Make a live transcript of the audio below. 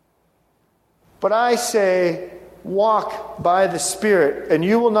But I say, walk by the Spirit, and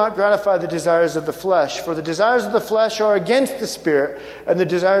you will not gratify the desires of the flesh. For the desires of the flesh are against the Spirit, and the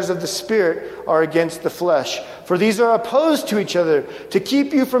desires of the Spirit are against the flesh. For these are opposed to each other, to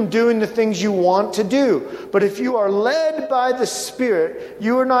keep you from doing the things you want to do. But if you are led by the Spirit,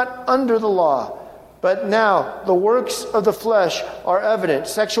 you are not under the law. But now the works of the flesh are evident: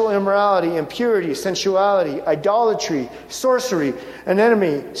 sexual immorality, impurity, sensuality, idolatry, sorcery,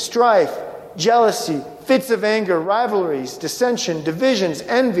 enmity, strife, jealousy, fits of anger, rivalries, dissension, divisions,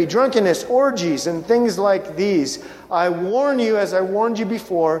 envy, drunkenness, orgies, and things like these. I warn you, as I warned you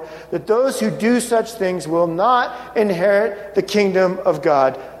before, that those who do such things will not inherit the kingdom of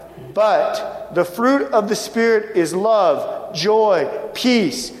God. But the fruit of the Spirit is love, joy,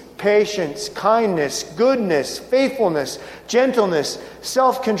 peace, patience, kindness, goodness, faithfulness, gentleness,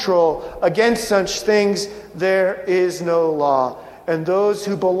 self-control. Against such things there is no law. And those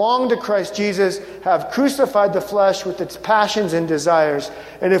who belong to Christ Jesus have crucified the flesh with its passions and desires.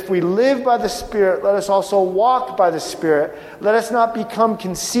 And if we live by the Spirit, let us also walk by the Spirit. Let us not become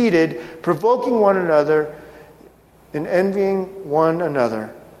conceited, provoking one another and envying one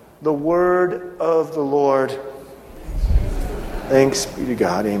another. The word of the Lord. Thanks be to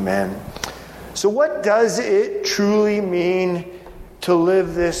God. Amen. So what does it truly mean to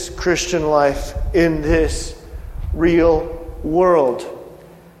live this Christian life in this real world?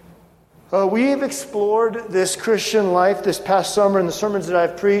 We have explored this Christian life this past summer in the sermons that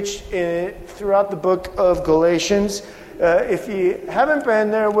I've preached throughout the book of Galatians. If you haven't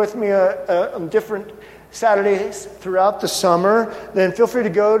been there with me on different Saturdays throughout the summer, then feel free to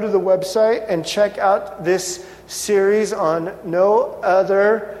go to the website and check out this series on No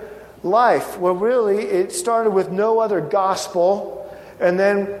Other Life. Well, really, it started with no other gospel, and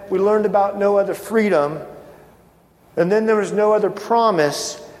then we learned about no other freedom, and then there was no other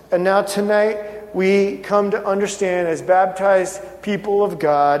promise. And now tonight we come to understand, as baptized people of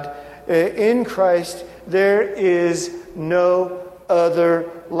God in Christ, there is no other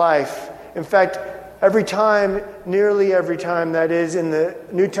life. In fact, nearly every time that is in the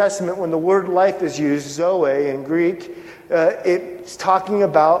New Testament, when the word life is used, zoe in Greek, it's talking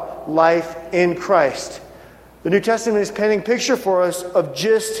about life in Christ. The New Testament is painting a picture for us of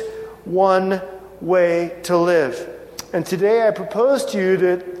just one way to live. And today I propose to you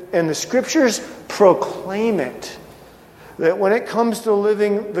that, and the Scriptures proclaim it, that when it comes to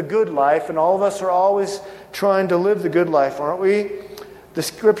living the good life, and all of us are always trying to live the good life, aren't we? The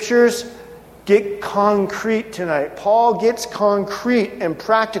Scriptures get concrete tonight. Paul gets concrete and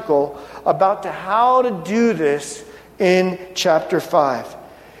practical about how to do this in chapter 5.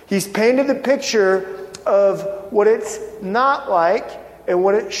 He's painted the picture of what it's not like and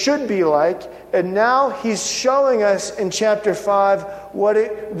what it should be like. And now he's showing us in chapter 5 what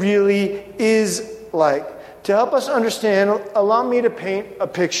it really is like. To help us understand, allow me to paint a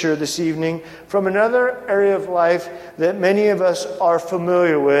picture this evening from another area of life that many of us are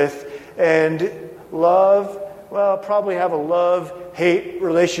familiar with and probably have a love-hate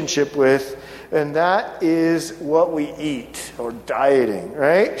relationship with, and that is what we eat, or dieting,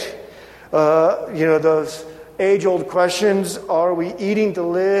 right? Those age-old questions: are we eating to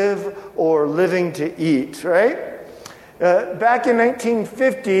live or living to eat, right? Back in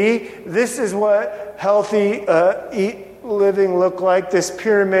 1950, this is what healthy living looked like. This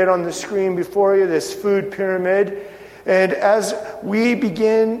pyramid on the screen before you, this food pyramid. And as we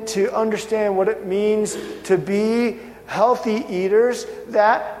begin to understand what it means to be healthy eaters,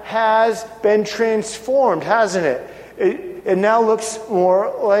 that has been transformed, hasn't it? It now looks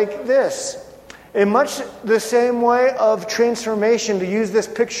more like this. In much the same way of transformation, to use this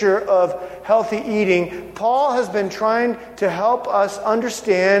picture of healthy eating, Paul has been trying to help us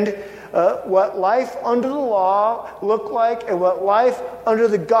understand what life under the law looked like and what life under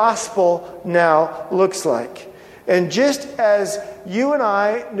the gospel now looks like. And just as you and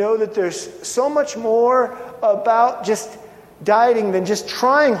I know that there's so much more about just dieting than just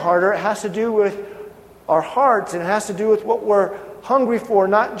trying harder, it has to do with our hearts, and it has to do with what we're hungry for,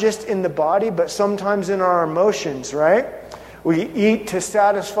 not just in the body, but sometimes in our emotions, right? We eat to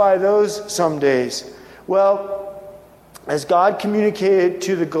satisfy those some days. Well, as God communicated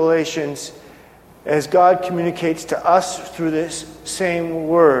to the Galatians, as God communicates to us through this same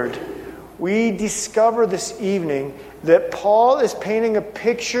word, we discover this evening that Paul is painting a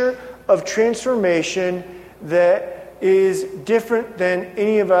picture of transformation that is different than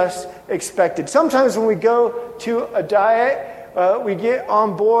any of us expected. Sometimes when we go to a diet, we get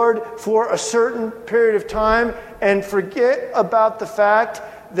on board for a certain period of time and forget about the fact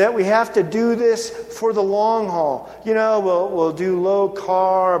that we have to do this for the long haul. We'll do low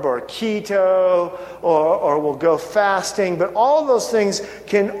carb or keto or we'll go fasting, but all those things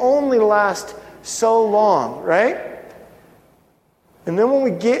can only last so long, right? And then when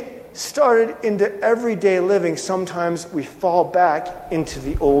we get started into everyday living, sometimes we fall back into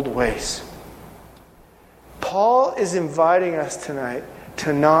the old ways. Paul is inviting us tonight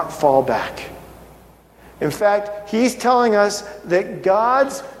to not fall back. In fact, he's telling us that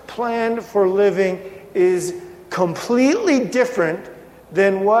God's plan for living is completely different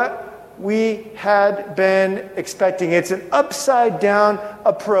than what we had been expecting. It's an upside-down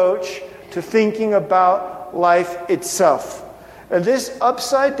approach to thinking about life itself. And this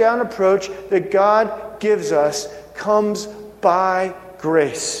upside-down approach that God gives us comes by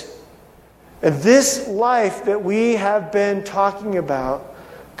grace. And this life that we have been talking about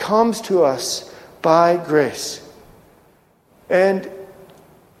comes to us by grace. And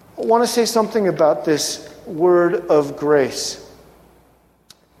I want to say something about this word of grace.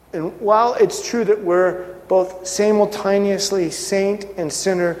 And while it's true that we're both simultaneously saint and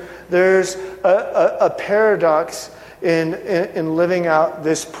sinner, there's a paradox in living out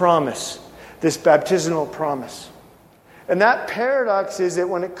this promise, this baptismal promise. And that paradox is that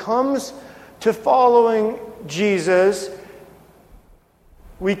when it comes to following Jesus,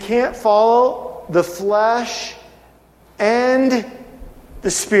 we can't follow the flesh and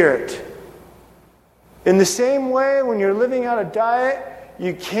the spirit. In the same way, when you're living out a diet,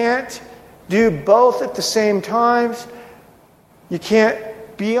 you can't do both at the same time. You can't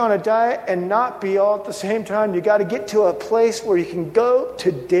be on a diet and not be all at the same time. You got to get to a place where you can go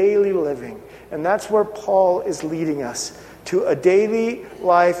to daily living. And that's where Paul is leading us, to a daily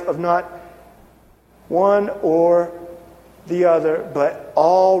life of not one or the other, but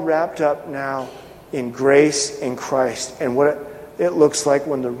all wrapped up now in grace in Christ and what it looks like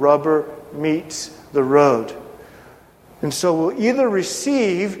when the rubber meets the road. And so we'll either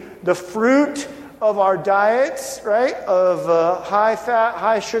receive the fruit of our diets, right, of a high-fat,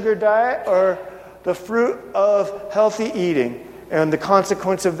 high-sugar diet, or the fruit of healthy eating and the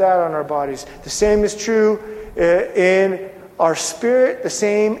consequence of that on our bodies. The same is true in our spirit. The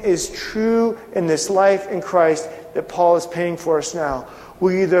same is true in this life in Christ that Paul is painting for us now.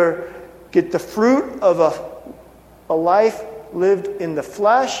 We either get the fruit of a life lived in the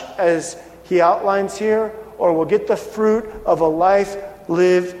flesh, as he outlines here, or we'll get the fruit of a life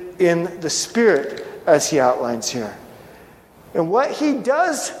lived in the Spirit, as he outlines here. And what he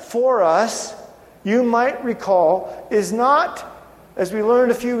does for us, you might recall, is not, as we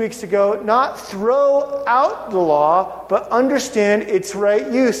learned a few weeks ago, not throw out the law, but understand its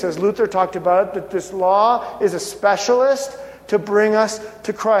right use. As Luther talked about, that this law is a specialist to bring us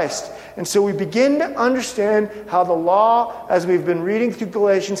to Christ. And so we begin to understand how the law, as we've been reading through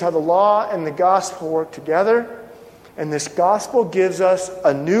Galatians, how the law and the gospel work together. And this gospel gives us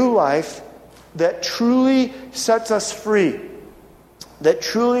a new life that truly sets us free. That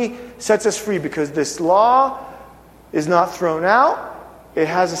truly sets us free, because this law is not thrown out. It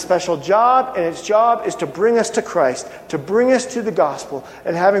has a special job, and its job is to bring us to Christ, to bring us to the gospel.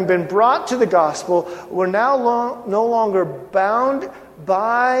 And having been brought to the gospel, we're now no longer bound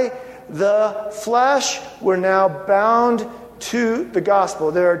by the flesh. We're now bound to the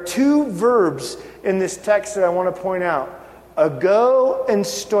gospel. There are two verbs in this text that I want to point out: ago and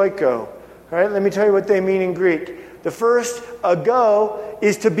stoiko. All right, let me tell you what they mean in Greek. The first, ago,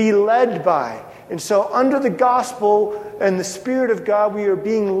 is to be led by. And so under the gospel and the Spirit of God, we are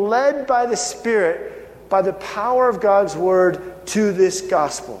being led by the Spirit, by the power of God's word, to this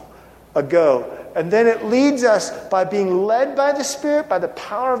gospel. Ago. And then it leads us, by being led by the Spirit, by the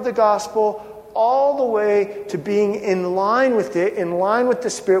power of the gospel, all the way to being in line with it, in line with the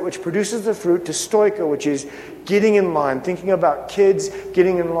Spirit, which produces the fruit, to stoika, which is getting in line. Thinking about kids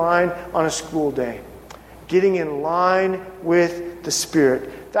getting in line on a school day. Getting in line with the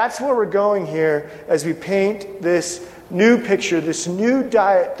Spirit. That's where we're going here as we paint this new picture, this new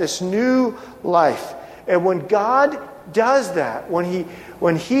diet, this new life. And when God does that,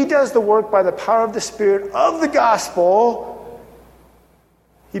 when He does the work by the power of the Spirit of the gospel,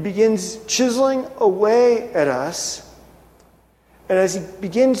 He begins chiseling away at us. And as He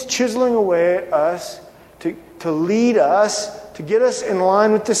begins chiseling away at us, to lead us, to get us in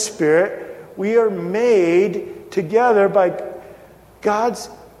line with the Spirit, we are made together by God's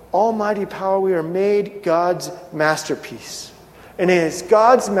almighty power. We are made God's masterpiece. And as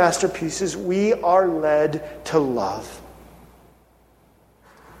God's masterpieces, we are led to love.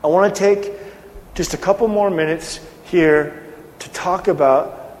 I want to take just a couple more minutes here to talk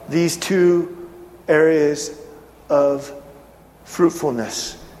about these two areas of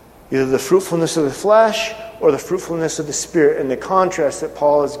fruitfulness either the fruitfulness of the flesh or the fruitfulness of the Spirit, and the contrast that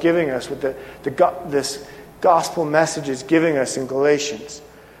Paul is giving us with this gospel message is giving us in Galatians.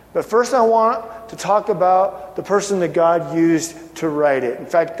 But first I want to talk about the person that God used to write it. In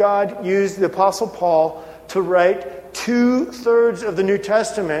fact, God used the Apostle Paul to write 2/3 of the New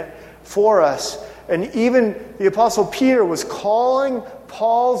Testament for us. And even the Apostle Peter was calling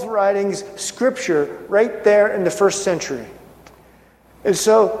Paul's writings Scripture right there in the first century. And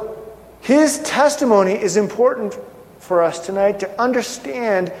so his testimony is important for us tonight to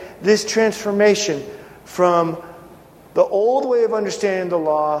understand this transformation from the old way of understanding the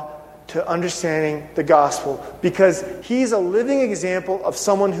law to understanding the gospel, because he's a living example of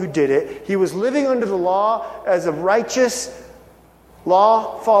someone who did it. He was living under the law as a righteous,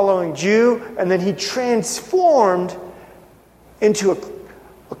 law-following Jew, and then he transformed into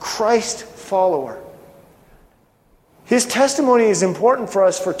a Christ follower. His testimony is important for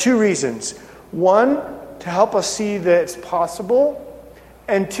us for two reasons. One, to help us see that it's possible.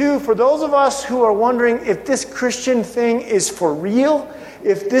 And two, for those of us who are wondering if this Christian thing is for real,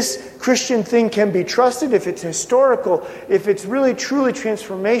 if this Christian thing can be trusted, if it's historical, if it's really truly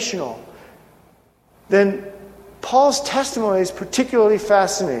transformational, then Paul's testimony is particularly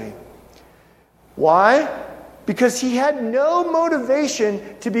fascinating. Why? Because he had no motivation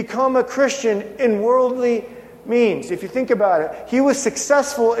to become a Christian in worldly means. If you think about it, he was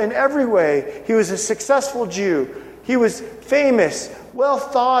successful in every way. He was a successful Jew. He was famous, well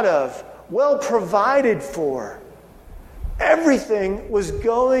thought of, well provided for. Everything was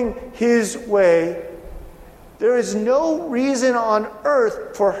going his way. There is no reason on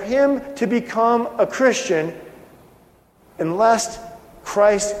earth for him to become a Christian unless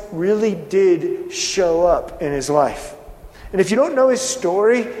Christ really did show up in his life. And if you don't know his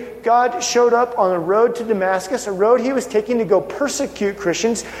story, God showed up on the road to Damascus, a road he was taking to go persecute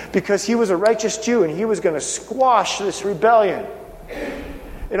Christians because he was a righteous Jew and he was going to squash this rebellion.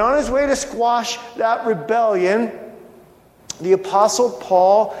 And on his way to squash that rebellion, the Apostle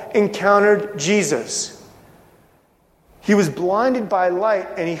Paul encountered Jesus. He was blinded by light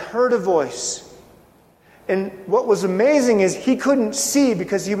and he heard a voice. And what was amazing is he couldn't see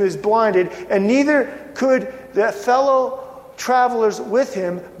because he was blinded, and neither could the fellow travelers with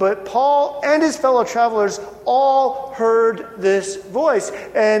him, but Paul and his fellow travelers all heard this voice.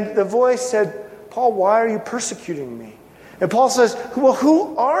 And the voice said, "Paul, why are you persecuting me?" And Paul says, "Well,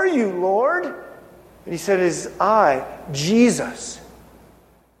 who are you, Lord?" And he said, "It is I, Jesus."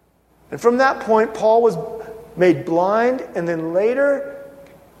 And from that point, Paul was made blind, and then later,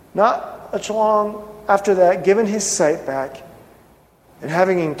 not much long after that, given his sight back. And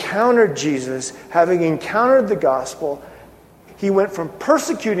having encountered Jesus, having encountered the gospel, he went from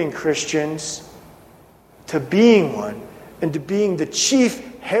persecuting Christians to being one, and to being the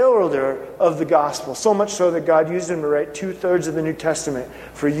chief heralder of the gospel. So much so that God used him to write 2/3 of the New Testament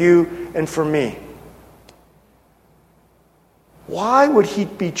for you and for me. Why would he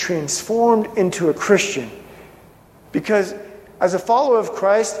be transformed into a Christian? Because as a follower of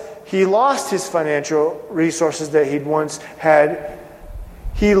Christ, he lost his financial resources that he'd once had.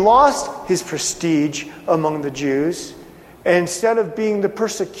 He lost his prestige among the Jews. And instead of being the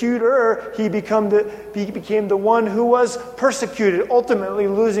persecutor, he became the one who was persecuted, ultimately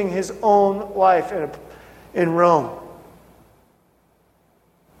losing his own life in Rome.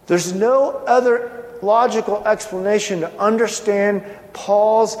 There's no other logical explanation to understand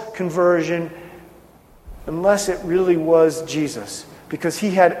Paul's conversion unless it really was Jesus, because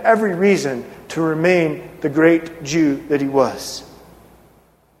he had every reason to remain the great Jew that he was.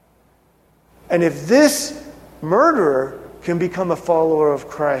 And if this murderer can become a follower of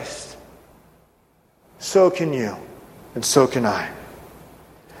Christ, so can you, and so can I.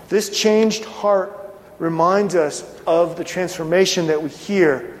 This changed heart reminds us of the transformation that we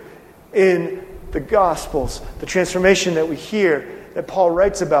hear in the Gospels, the transformation that we hear that Paul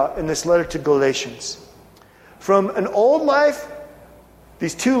writes about in this letter to Galatians. From an old life,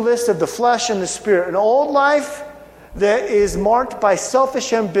 these two lists of the flesh and the spirit, an old life that is marked by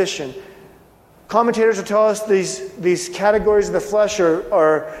selfish ambition. Commentators will tell us these categories of the flesh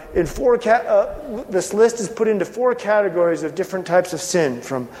are in four. This list is put into four categories of different types of sin.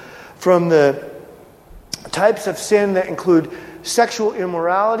 From the types of sin that include sexual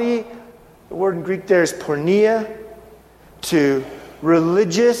immorality, the word in Greek there is porneia, to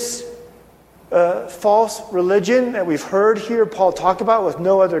religious, false religion that we've heard here Paul talk about with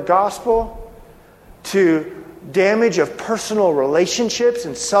no other gospel, to damage of personal relationships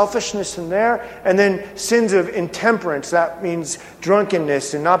and selfishness in there, and then sins of intemperance. That means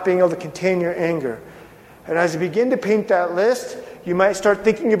drunkenness and not being able to contain your anger. And as you begin to paint that list, You might start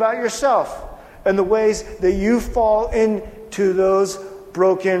thinking about yourself and the ways that you fall into those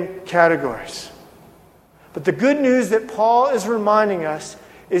broken categories. But the good news that Paul is reminding us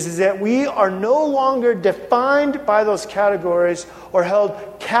is that we are no longer defined by those categories or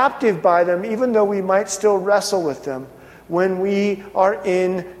held captive by them, even though we might still wrestle with them when we are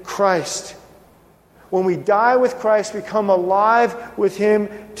in Christ. When we die with Christ, we come alive with Him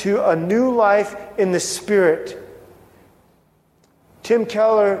to a new life in the Spirit. Tim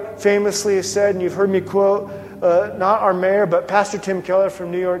Keller famously has said, and you've heard me quote, not our mayor, but Pastor Tim Keller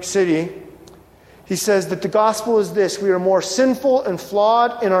from New York City. He says that the gospel is this: we are more sinful and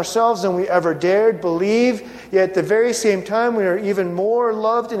flawed in ourselves than we ever dared believe, yet at the very same time we are even more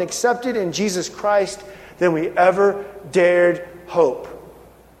loved and accepted in Jesus Christ than we ever dared hope.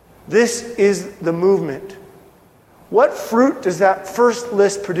 This is the movement. What fruit does that first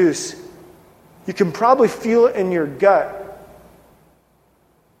list produce? You can probably feel it in your gut.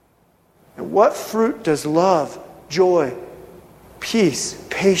 And what fruit does love, joy, peace,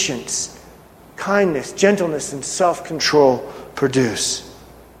 patience, kindness, gentleness, and self-control produce?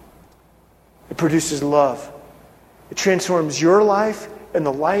 It produces love. It transforms your life and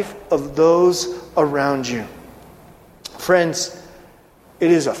the life of those around you. Friends,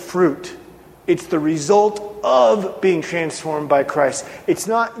 it is a fruit. It's the result of being transformed by Christ. It's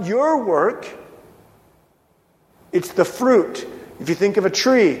not your work. It's the fruit. If you think of a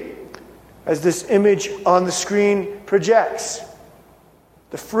tree, as this image on the screen projects,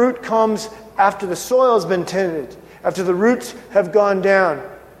 the fruit comes after the soil has been tended, after the roots have gone down,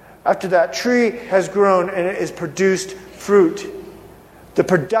 after that tree has grown and it has produced fruit. The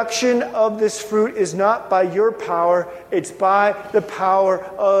production of this fruit is not by your power, it's by the power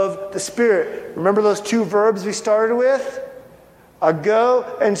of the Spirit. Remember those two verbs we started with?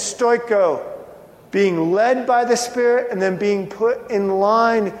 Ago and stoiko. Being led by the Spirit and then being put in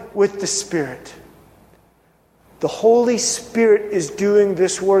line with the Spirit. The Holy Spirit is doing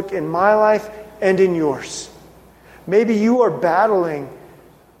this work in my life and in yours. Maybe you are battling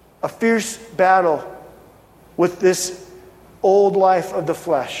a fierce battle with this old life of the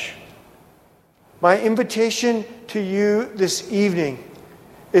flesh. My invitation to you this evening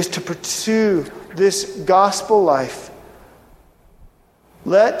is to pursue this gospel life.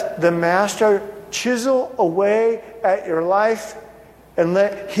 Let the Master chisel away at your life and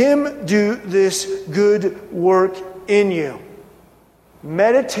let Him do this good work in you.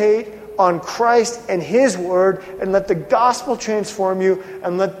 Meditate on Christ and His Word and let the gospel transform you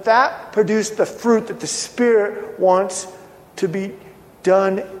and let that produce the fruit that the Spirit wants to be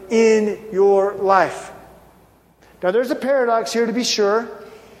done in your life. Now there's a paradox here to be sure.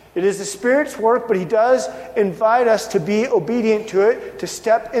 It is the Spirit's work, but He does invite us to be obedient to it, to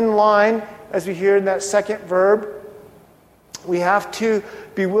step in line, as we hear in that second verb. We have to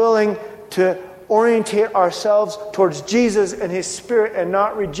be willing to orientate ourselves towards Jesus and His Spirit and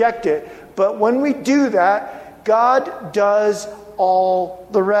not reject it. But when we do that, God does all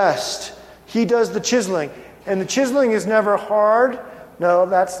the rest. He does the chiseling. And the chiseling is never hard. No,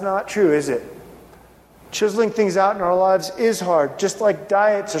 that's not true, is it? Chiseling things out in our lives is hard, just like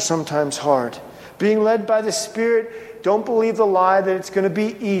diets are sometimes hard. Being led by the Spirit, don't believe the lie that it's going to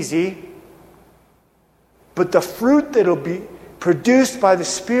be easy. But the fruit that will be produced by the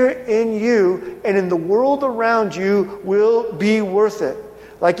Spirit in you and in the world around you will be worth it.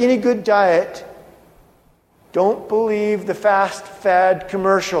 Like any good diet, don't believe the fast fad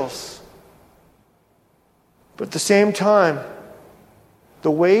commercials. But at the same time,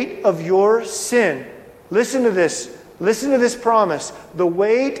 the weight of your sin, listen to this promise. The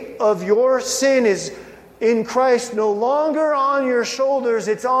weight of your sin is in Christ no longer on your shoulders,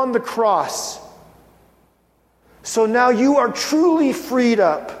 it's on the cross. So now you are truly freed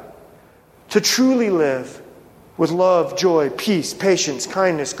up to truly live with love, joy, peace, patience,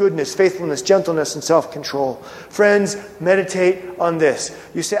 kindness, goodness, faithfulness, gentleness, and self-control. Friends, meditate on this.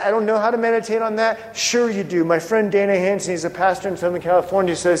 You say, I don't know how to meditate on that. Sure you do. My friend Dana Hansen, he's a pastor in Southern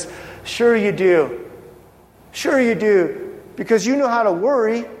California, says, sure you do. Sure you do. Because you know how to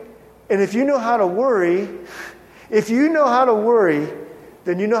worry. And if you know how to worry,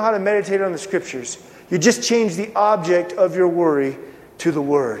 then you know how to meditate on the Scriptures. You just change the object of your worry to the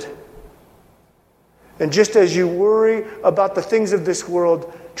Word. And just as you worry about the things of this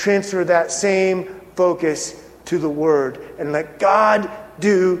world, transfer that same focus to the Word. And let God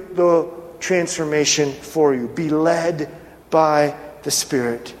do the transformation for you. Be led by the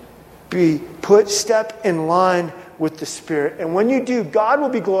Spirit. Step in line with the Spirit. And when you do, God will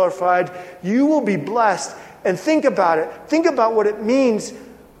be glorified. You will be blessed. And think about it. Think about what it means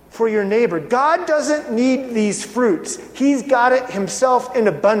for your neighbor. God doesn't need these fruits. He's got it himself in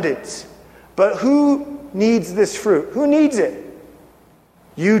abundance. But who needs this fruit? Who needs it?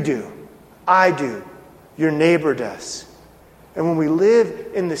 You do. I do. Your neighbor does. And when we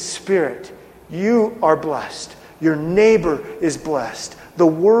live in the Spirit, you are blessed. Your neighbor is blessed. The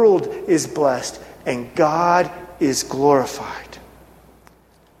world is blessed. And God is glorified.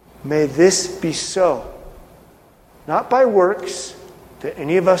 May this be so. Not by works that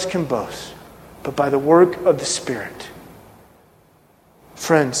any of us can boast, but by the work of the Spirit.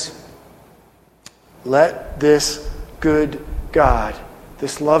 Friends, let this good God,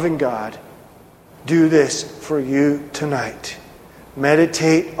 this loving God, do this for you tonight.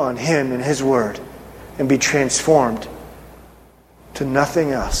 Meditate on Him and His Word and be transformed to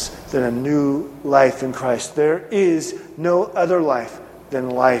nothing else than a new life in Christ. There is no other life than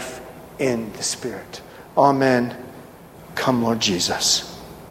life in the Spirit. Amen. Come, Lord Jesus.